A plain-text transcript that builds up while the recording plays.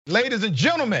Ladies and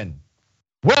gentlemen,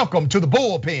 welcome to the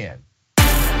Bullpen.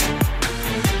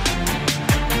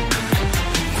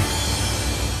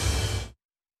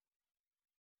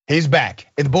 He's back.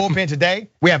 In the Bullpen today,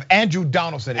 we have Andrew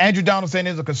Donaldson. Andrew Donaldson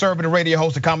is a conservative radio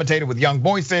host and commentator with Young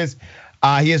Voices.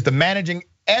 He is the managing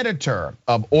editor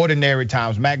of Ordinary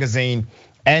Times magazine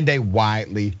and a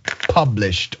widely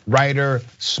published writer,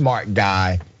 smart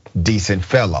guy, decent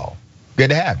fellow.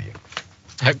 Good to have you.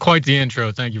 Quite the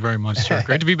intro. Thank you very much, sir.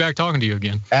 Great to be back talking to you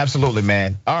again. Absolutely,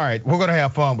 man. All right, we're gonna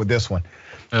have fun with this one.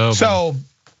 So,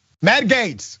 Matt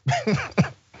Gaetz.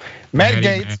 Matt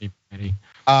Gaetz,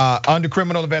 under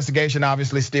criminal investigation,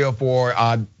 obviously still for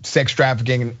sex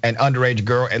trafficking an underage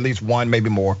girl, at least one, maybe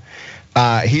more.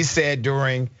 He said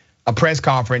during a press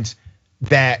conference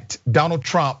that Donald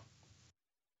Trump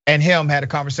and him had a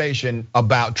conversation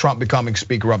about Trump becoming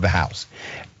Speaker of the House.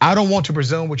 I don't want to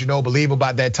presume what you know, believe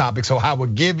about that topic, so I will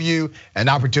give you an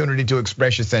opportunity to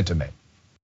express your sentiment.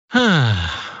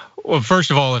 Well, first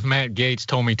of all, if Matt Gaetz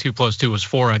told me 2 + 2 was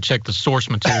 4, I'd check the source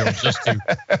material just to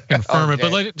confirm it.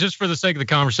 But just for the sake of the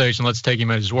conversation, let's take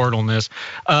him at his word on this.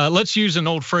 Let's use an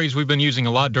old phrase we've been using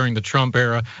a lot during the Trump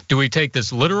era. Do we take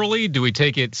this literally? Do we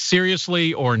take it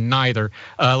seriously, or neither?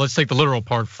 Let's take the literal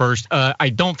part first. I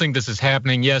don't think this is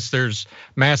happening. Yes, there's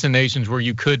machinations where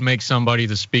you could make somebody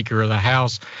the Speaker of the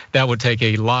House. That would take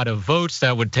a lot of votes.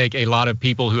 That would take a lot of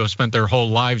people who have spent their whole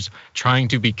lives trying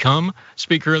to become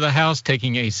Speaker of the House,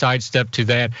 taking a sidestep to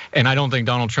that. And I don't think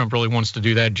Donald Trump really wants to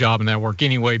do that job and that work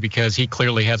anyway, because he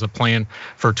clearly has a plan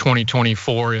for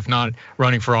 2024, if not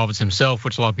running for office himself,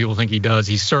 which a lot of people think he does.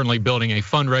 He's certainly building a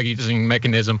fundraising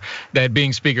mechanism that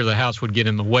being Speaker of the House would get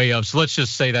in the way of. So let's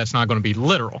just say that's not going to be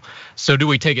literal. So do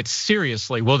we take it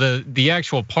seriously? Well, the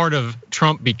actual part of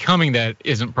Trump becoming that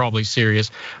isn't probably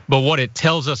serious, but what it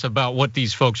tells us about what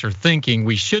these folks are thinking,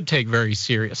 we should take very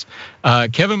serious.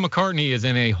 Kevin McCarthy is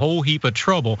in a whole heap of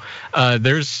trouble.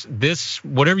 There's this,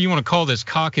 whatever you want to call this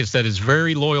caucus that is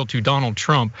very loyal to Donald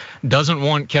Trump, doesn't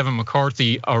want Kevin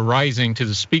McCarthy arising to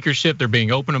the speakership. They're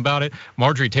being open about it.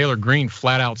 Marjorie Taylor Greene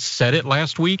flat out said it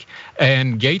last week,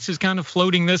 and Gaetz is kind of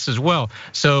floating this as well.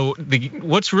 So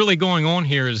what's really going on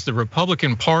here is the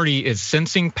Republican Party is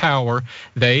sensing power.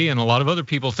 They and a lot of other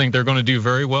people think they're going to do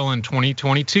very well in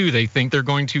 2022. They think they're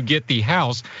going to get the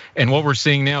House, and what we're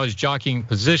seeing now is jockeying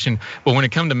position. But when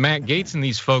it comes to Matt Gaetz and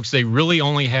these folks, they really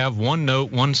only have one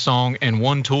note, one song, and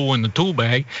one tool in the tool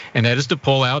bag, and that is to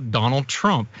pull out Donald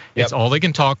Trump. Yep. It's all they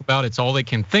can talk about. It's all they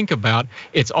can think about.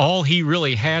 It's all he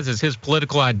really has is his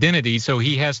political identity, so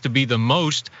he has to be the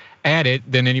most at it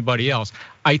than anybody else.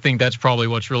 I think that's probably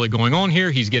what's really going on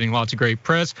here. He's getting lots of great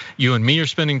press. You and me are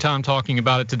spending time talking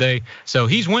about it today. So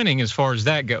he's winning as far as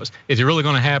that goes. Is it really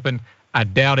going to happen? I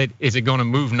doubt it. Is it going to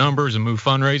move numbers and move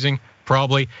fundraising?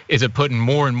 Probably. Is it putting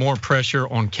more and more pressure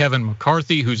on Kevin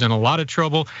McCarthy, who's in a lot of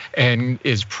trouble and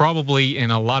is probably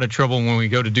in a lot of trouble when we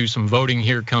go to do some voting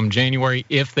here come January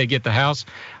if they get the House?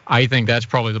 I think that's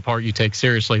probably the part you take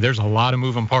seriously. There's a lot of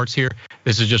moving parts here.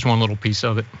 This is just one little piece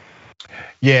of it.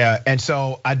 Yeah, and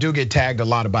so I do get tagged a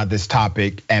lot about this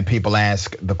topic, and people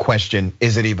ask the question,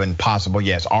 is it even possible?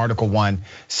 Yes, Article 1,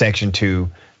 Section 2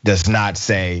 does not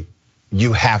say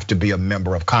you have to be a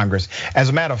member of Congress. As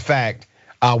a matter of fact,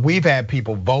 we've had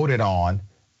people voted on,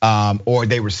 or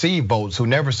they received votes who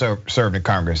never served in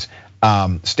Congress.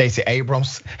 Stacey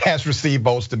Abrams has received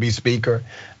votes to be Speaker,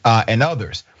 and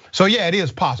others. So yeah, it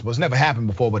is possible. It's never happened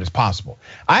before, but it's possible.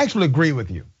 I actually agree with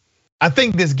you. I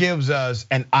think this gives us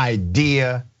an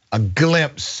idea, a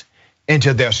glimpse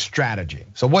into their strategy.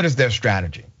 So what is their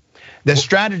strategy? Their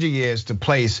strategy is to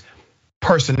place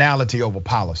personality over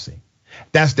policy.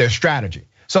 That's their strategy.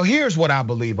 So here's what I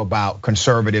believe about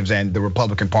conservatives and the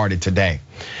Republican Party today.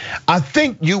 I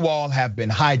think you all have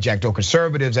been hijacked, or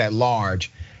conservatives at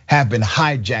large have been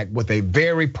hijacked with a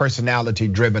very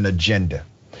personality-driven agenda,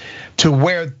 to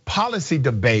where policy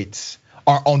debates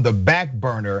are on the back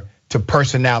burner to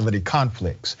personality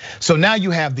conflicts. So now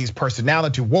you have these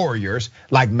personality warriors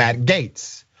like Matt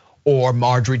Gaetz or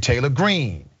Marjorie Taylor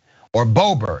Greene or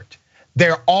Boebert.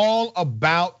 They're all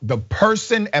about the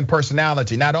person and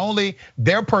personality, not only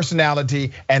their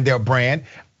personality and their brand,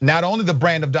 not only the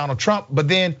brand of Donald Trump, but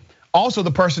then also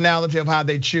the personality of how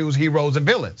they choose heroes and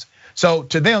villains. So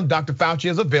to them, Dr. Fauci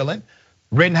is a villain,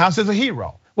 Rittenhouse is a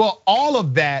hero. Well, all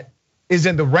of that is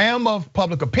in the realm of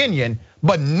public opinion,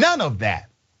 but none of that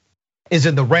is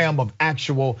in the realm of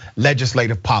actual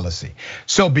legislative policy.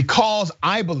 So because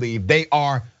I believe they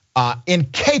are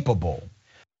incapable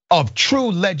of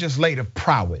true legislative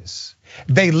prowess,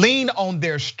 they lean on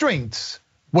their strengths,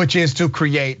 which is to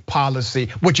create policy,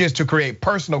 which is to create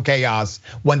personal chaos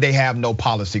when they have no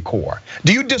policy core.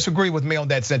 Do you disagree with me on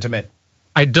that sentiment?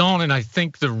 I don't, and I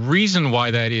think the reason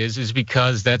why that is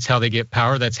because that's how they get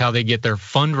power. That's how they get their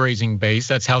fundraising base.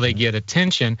 That's how they get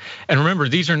attention. And remember,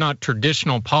 these are not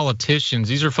traditional politicians.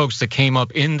 These are folks that came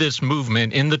up in this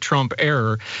movement, in the Trump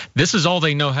era. This is all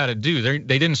they know how to do.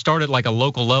 They didn't start at like a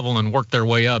local level and work their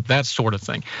way up, that sort of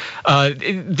thing.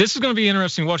 This is going to be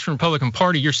interesting to watch from the Republican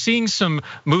Party. You're seeing some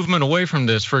movement away from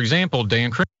this. For example,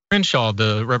 Dan Crenshaw,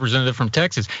 the representative from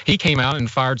Texas, he came out and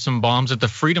fired some bombs at the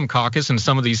Freedom Caucus and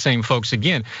some of these same folks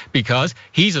again, because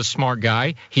he's a smart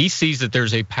guy. He sees that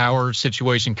there's a power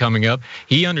situation coming up.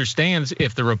 He understands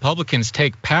if the Republicans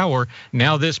take power,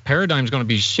 now this paradigm is going to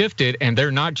be shifted, and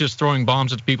they're not just throwing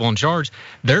bombs at the people in charge.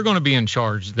 They're going to be in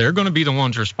charge. They're going to be the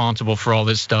ones responsible for all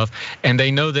this stuff. And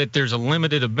they know that there's a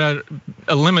limited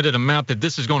amount that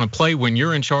this is going to play when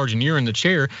you're in charge and you're in the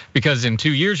chair, because in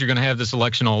 2 years, you're going to have this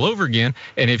election all over again.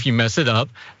 And if you mess it up,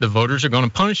 the voters are going to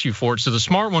punish you for it. So the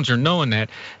smart ones are knowing that.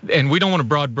 And we don't want to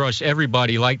broad brush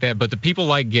everybody like that, but the people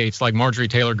like Gates, like Marjorie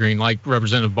Taylor Greene, like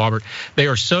Representative Boebert, they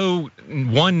are so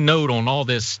one note on all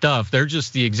this stuff. They're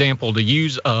just the example to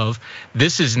use of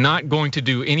this is not going to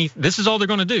do any, this is all they're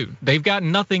going to do. They've got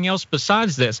nothing else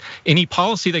besides this. Any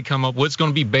policy they come up with is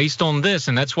going to be based on this.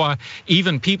 And that's why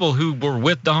even people who were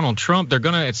with Donald Trump, they're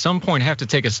going to at some point have to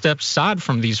take a step aside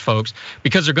from these folks,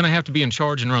 because they're going to have to be in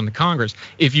charge and run the Congress.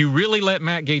 If you really let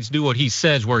Matt Gaetz do what he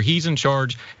says, where he's in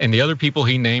charge, and the other people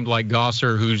he named, like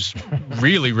Gosser, who's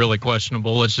really, really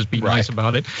questionable, let's just be nice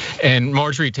about it, and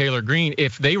Marjorie Taylor Greene,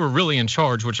 if they were really in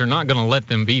charge, which they're not going to let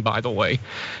them be, by the way,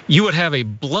 you would have a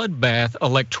bloodbath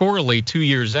electorally 2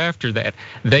 years after that.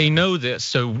 They know this,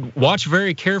 so watch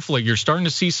very carefully. You're starting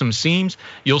to see some seams.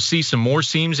 You'll see some more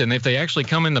seams, and if they actually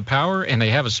come into power and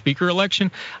they have a speaker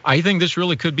election, I think this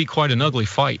really could be quite an ugly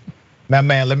fight. Now,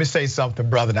 man, let me say something,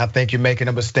 brother. And I think you're making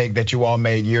a mistake that you all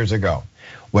made years ago.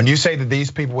 When you say that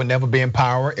these people would never be in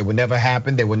power, it would never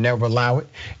happen, they would never allow it.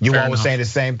 You all were saying the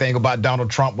same thing about Donald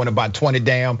Trump when about 20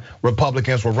 damn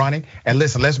Republicans were running. And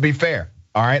listen, let's be fair,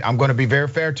 all right? I'm gonna be very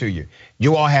fair to you.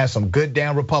 You all had some good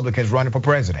damn Republicans running for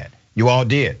president. You all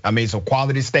did. I mean, some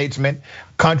quality statesmen,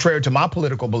 contrary to my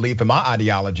political belief and my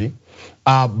ideology,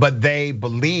 but they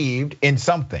believed in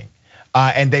something.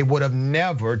 And they would have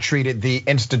never treated the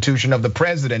institution of the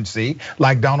presidency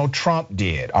like Donald Trump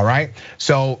did, all right?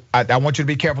 So I want you to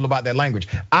be careful about that language.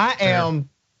 I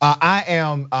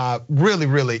am really,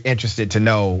 really interested to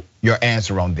know your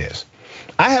answer on this.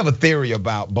 I have a theory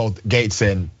about both Gaetz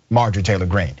and Marjorie Taylor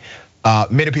Greene.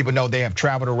 Many people know they have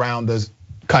traveled around the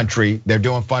country. They're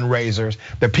doing fundraisers.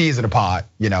 They're peas in a pod,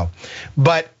 you know.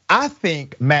 But I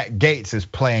think Matt Gaetz is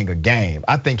playing a game.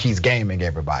 I think he's gaming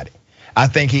everybody. I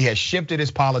think he has shifted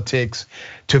his politics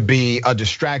to be a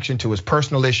distraction to his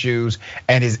personal issues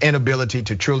and his inability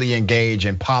to truly engage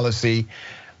in policy.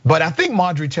 But I think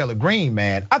Marjorie Taylor Greene,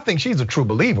 man, I think she's a true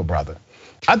believer, brother.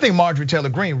 I think Marjorie Taylor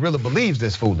Greene really believes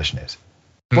this foolishness.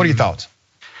 What are your thoughts?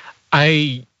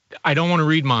 I don't want to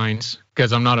read minds,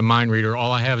 because I'm not a mind reader.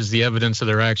 All I have is the evidence of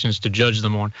their actions to judge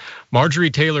them on.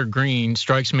 Marjorie Taylor Greene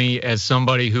strikes me as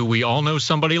somebody who, we all know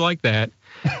somebody like that.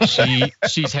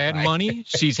 She's had money.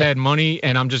 She's had money,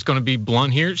 and I'm just going to be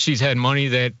blunt here. She's had money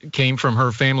that came from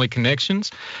her family connections.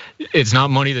 It's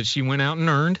not money that she went out and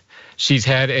earned. She's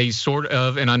had a sort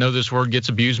of, and I know this word gets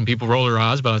abused and people roll their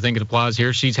eyes, but I think it applies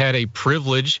here. She's had a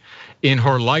privilege in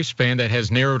her lifespan that has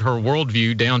narrowed her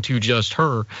worldview down to just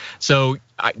her. So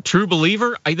true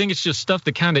believer, I think it's just stuff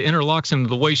that kind of interlocks into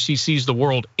the way she sees the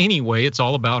world anyway. It's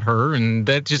all about her, and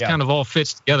that just kind of all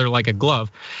fits together like a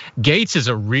glove. Gaetz is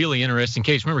a really interesting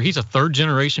case. Remember, he's a third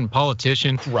generation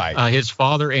politician. Right. His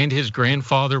father and his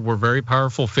grandfather were very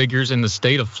powerful figures in the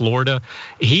state of Florida.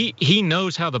 He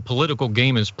knows how the political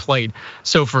game is played.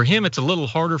 So for him, it's a little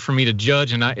harder for me to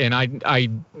judge, and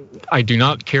I do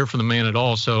not care for the man at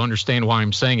all. So understand why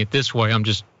I'm saying it this way. I'm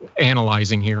just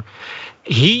analyzing here.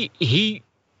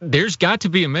 There's got to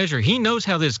be a measure. He knows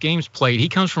how this game's played. He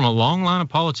comes from a long line of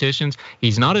politicians.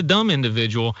 He's not a dumb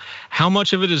individual. How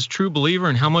much of it is true believer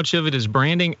and how much of it is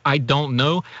branding, I don't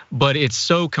know. But it's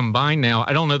so combined now.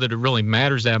 I don't know that it really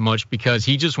matters that much, because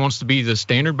he just wants to be the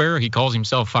standard bearer. He calls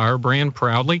himself Firebrand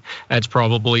proudly. That's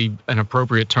probably an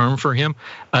appropriate term for him.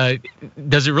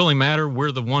 Does it really matter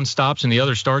where the one stops and the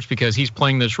other starts, because he's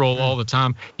playing this role all the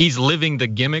time? He's living the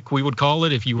gimmick, we would call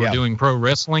it, if you were doing pro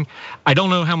wrestling. I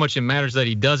don't know how much it matters that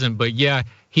he doesn't, but yeah,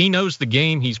 he knows the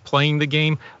game, he's playing the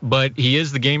game, but he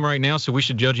is the game right now, so we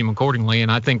should judge him accordingly, and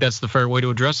I think that's the fair way to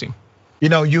address him. You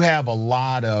know, you have a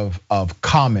lot of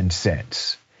common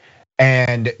sense,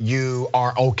 and you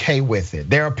are okay with it.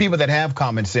 There are people that have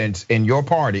common sense in your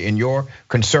party, in your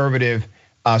conservative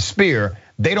sphere,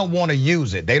 they don't want to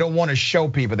use it. They don't want to show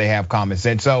people they have common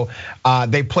sense. So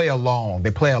they play along.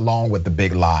 They play along with the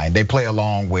big lie. They play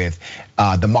along with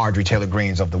the Marjorie Taylor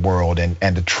Greens of the world and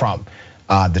the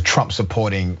Trump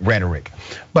supporting rhetoric.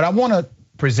 But I want to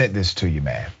present this to you,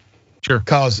 man. Sure.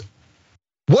 Because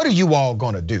what are you all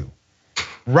going to do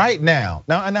right now?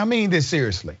 Now, and I mean this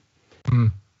seriously.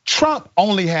 Trump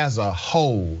only has a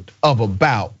hold of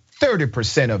about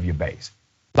 30% of your base.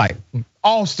 Like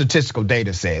all statistical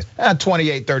data says,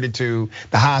 28, 32,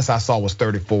 the highest I saw was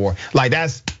 34. Like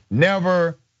that's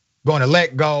never going to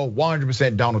let go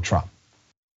 100% Donald Trump.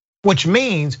 Which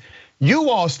means you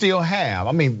all still have,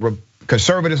 I mean,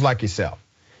 conservatives like yourself,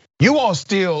 you all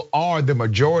still are the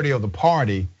majority of the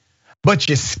party, but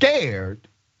you're scared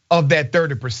of that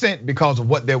 30% because of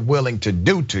what they're willing to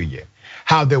do to you,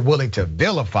 how they're willing to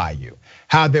vilify you,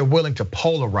 how they're willing to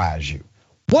polarize you.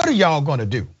 What are y'all gonna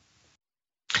do?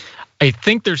 I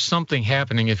think there's something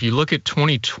happening. If you look at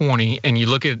 2020 and you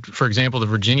look at, for example, the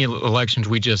Virginia elections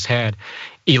we just had,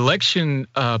 election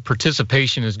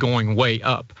participation is going way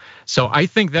up. So I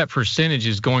think that percentage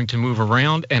is going to move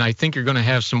around, and I think you're going to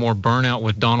have some more burnout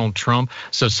with Donald Trump.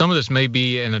 So some of this may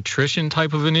be an attrition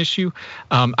type of an issue.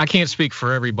 I can't speak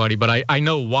for everybody, but I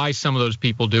know why some of those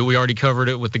people do. We already covered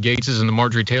it with the Gateses and the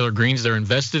Marjorie Taylor Greens. They're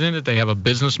invested in it. They have a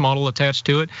business model attached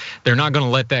to it. They're not going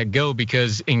to let that go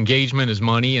because engagement is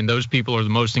money, and those people are the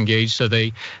most engaged, so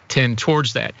they tend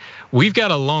towards that. We've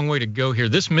got a long way to go here.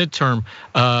 This midterm,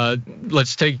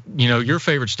 let's take your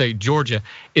favorite state, Georgia.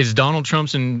 Is Donald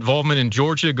Trump's involvement in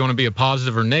Georgia going to be a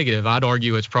positive or negative? I'd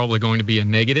argue it's probably going to be a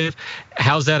negative.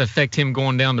 How's that affect him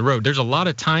going down the road? There's a lot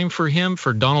of time for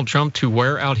Donald Trump to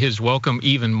wear out his welcome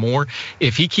even more.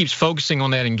 If he keeps focusing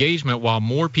on that engagement while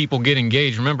more people get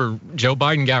engaged, remember Joe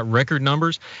Biden got record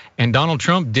numbers and Donald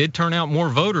Trump did turn out more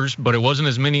voters, but it wasn't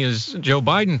as many as Joe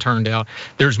Biden turned out.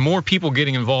 There's more people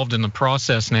getting involved in the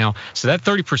process now. So that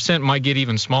 30% might get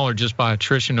even smaller just by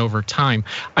attrition over time.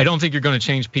 I don't think you're going to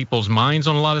change people's minds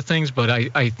on a lot of things, but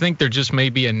I think there just may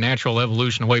be a natural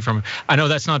evolution away from it. I know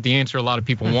that's not the answer a lot of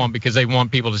people want because they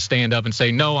want people to stand up and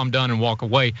say, no, I'm done and walk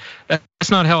away. That's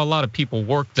not how a lot of people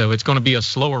work, though. It's going to be a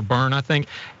slower burn, I think.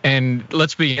 And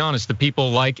let's be honest, the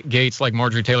people like Gates, like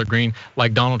Marjorie Taylor Greene,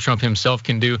 like Donald Trump himself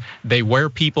can do, they wear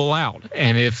people out.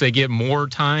 And if they get more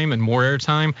time and more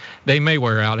airtime, they may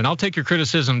wear out. And I'll take your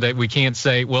criticism that we can't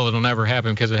say, well, it'll never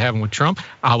happen because it happened with Trump.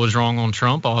 I was wrong on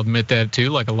Trump. I'll admit that too,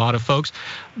 like a lot of folks.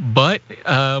 But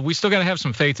we still got to have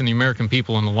some faith in the American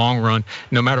people in the long run,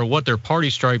 no matter what their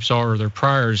party stripes are or their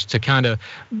priors, to kind of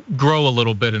grow a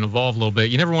little bit and evolve a little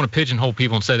bit. You never want to pigeonhole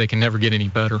people and say they can never get any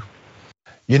better.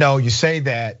 You say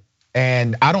that,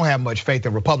 and I don't have much faith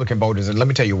in Republican voters, and let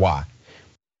me tell you why.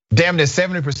 Damn near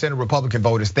 70% of Republican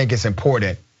voters think it's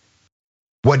important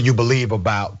what you believe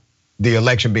about the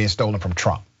election being stolen from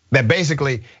Trump. That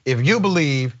basically, if you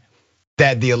believe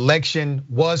that the election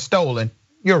was stolen,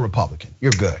 you're a Republican.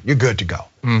 You're good. You're good to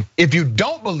go. If you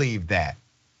don't believe that,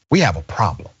 we have a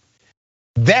problem.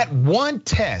 That one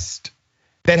test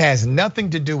that has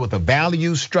nothing to do with the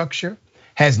value structure,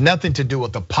 has nothing to do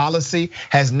with the policy,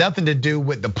 has nothing to do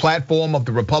with the platform of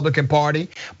the Republican Party,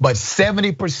 but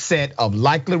 70% of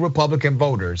likely Republican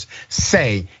voters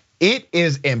say it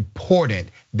is important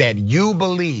that you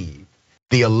believe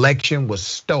the election was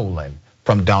stolen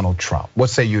from Donald Trump. What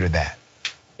say you to that?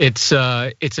 It's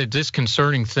a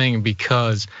disconcerting thing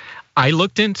because I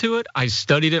looked into it. I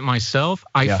studied it myself.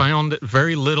 I found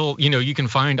very little, you can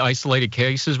find isolated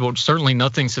cases, but certainly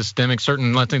nothing systemic,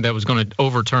 certainly nothing that was going to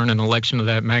overturn an election of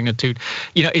that magnitude.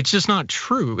 It's just not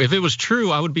true. If it was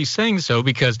true, I would be saying so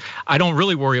because I don't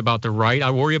really worry about the right.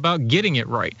 I worry about getting it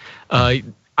right.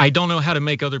 I don't know how to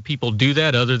make other people do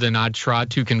that other than I try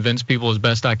to convince people as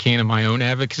best I can in my own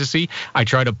advocacy. I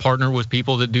try to partner with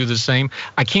people that do the same.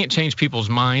 I can't change people's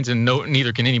minds, and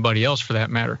neither can anybody else for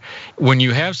that matter. When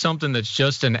you have something that's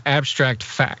just an abstract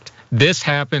fact, this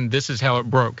happened, this is how it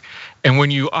broke. And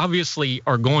when you obviously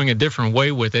are going a different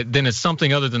way with it, then it's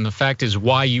something other than the fact is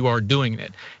why you are doing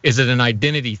it. Is it an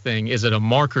identity thing? Is it a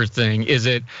marker thing? Is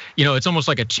it, it's almost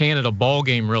like a chant at a ball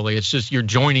game, really. It's just you're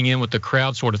joining in with the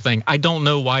crowd sort of thing. I don't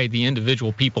know why the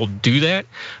individual people do that,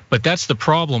 but that's the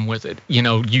problem with it.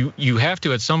 You have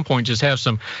to at some point just have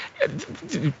some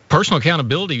personal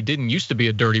accountability. Didn't used to be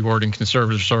a dirty word in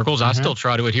conservative circles. I still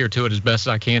try to adhere to it as best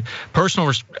as I can.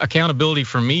 Personal accountability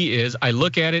for me is I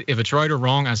look at it, if it's right or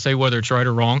wrong, I say whether it's right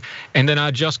or wrong, and then I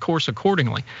adjust course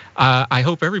accordingly. I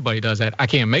hope everybody does that. I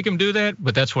can't make them do that,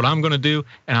 but that's what I'm going to do,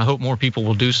 and I hope more people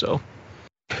will do so.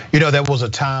 There was a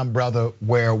time, brother,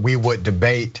 where we would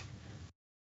debate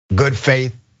good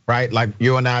faith right? Like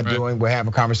you and I doing, we're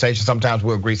having a conversation. Sometimes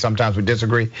we'll agree, sometimes we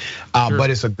disagree. But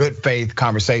it's a good faith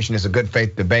conversation, it's a good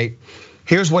faith debate.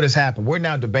 Here's what has happened. We're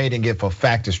now debating if a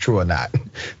fact is true or not.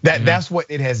 That's what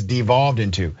it has devolved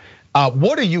into.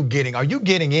 What are you getting? Are you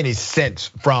getting any sense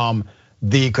from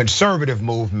the conservative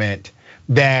movement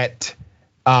that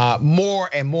more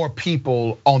and more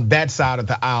people on that side of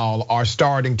the aisle are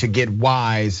starting to get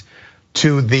wise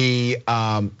to the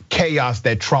chaos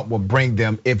that Trump will bring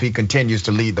them if he continues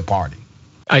to lead the party?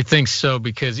 I think so,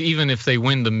 because even if they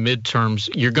win the midterms,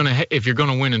 if you're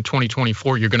gonna win in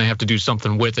 2024, you're gonna have to do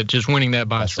something with it. Just winning that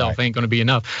by itself ain't gonna be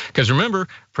enough. Because remember,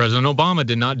 President Obama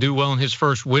did not do well in his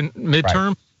first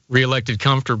midterm. Reelected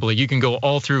comfortably. You can go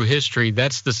all through history.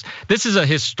 This is a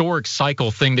historic cycle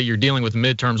thing that you're dealing with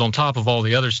midterms on top of all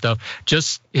the other stuff.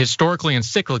 Just historically and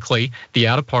cyclically, the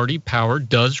out-of-party power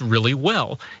does really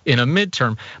well in a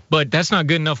midterm. But that's not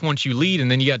good enough once you lead, and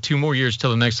then you got 2 more years till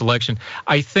the next election.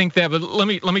 I think that, but let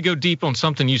me go deep on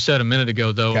something you said a minute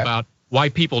ago though about why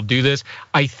people do this.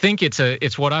 I think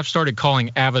it's what I've started calling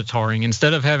avataring.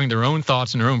 Instead of having their own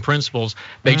thoughts and their own principles,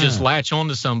 they just latch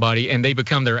onto somebody and they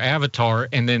become their avatar,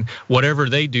 and then whatever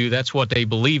they do, that's what they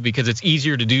believe, because it's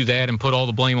easier to do that and put all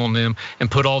the blame on them and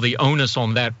put all the onus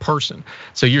on that person.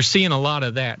 So you're seeing a lot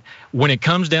of that. When it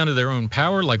comes down to their own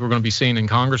power, like we're going to be seeing in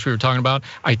Congress we were talking about,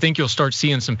 I think you'll start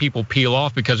seeing some people peel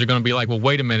off, because they're going to be like, well,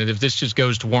 wait a minute, if this just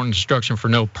goes to war and destruction for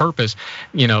no purpose,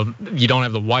 you don't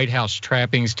have the White House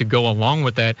trappings to go along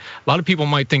with that. A lot of people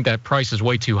might think that price is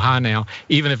way too high now.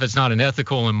 Even if it's not an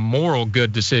ethical and moral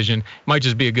good decision, it might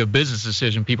just be a good business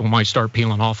decision. People might start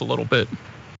peeling off a little bit.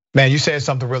 Man, you said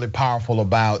something really powerful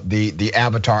about the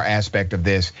avatar aspect of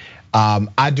this.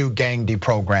 I do gang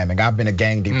deprogramming. I've been a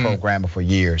gang deprogrammer for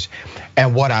years.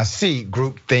 And what I see,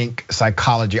 groupthink,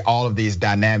 psychology, all of these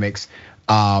dynamics,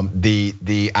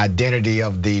 the identity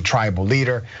of the tribal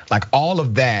leader, like all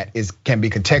of that can be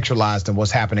contextualized in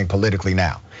what's happening politically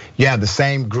now. You have the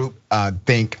same group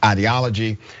think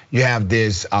ideology. You have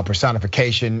this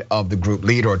personification of the group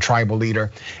leader or tribal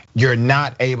leader. You're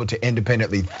not able to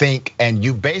independently think, and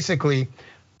you basically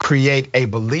create a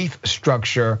belief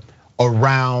structure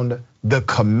around the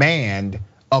command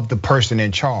of the person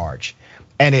in charge.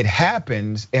 And it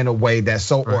happens in a way that's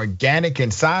so organic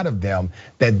inside of them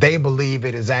that they believe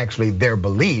it is actually their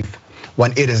belief,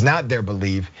 when it is not their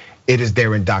belief, it is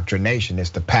their indoctrination.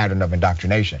 It's the pattern of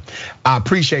indoctrination. I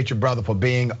appreciate you, brother, for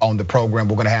being on the program.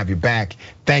 We're gonna have you back.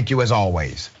 Thank you as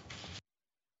always.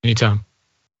 Anytime.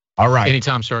 All right.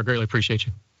 Anytime, sir. I greatly appreciate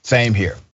you. Same here.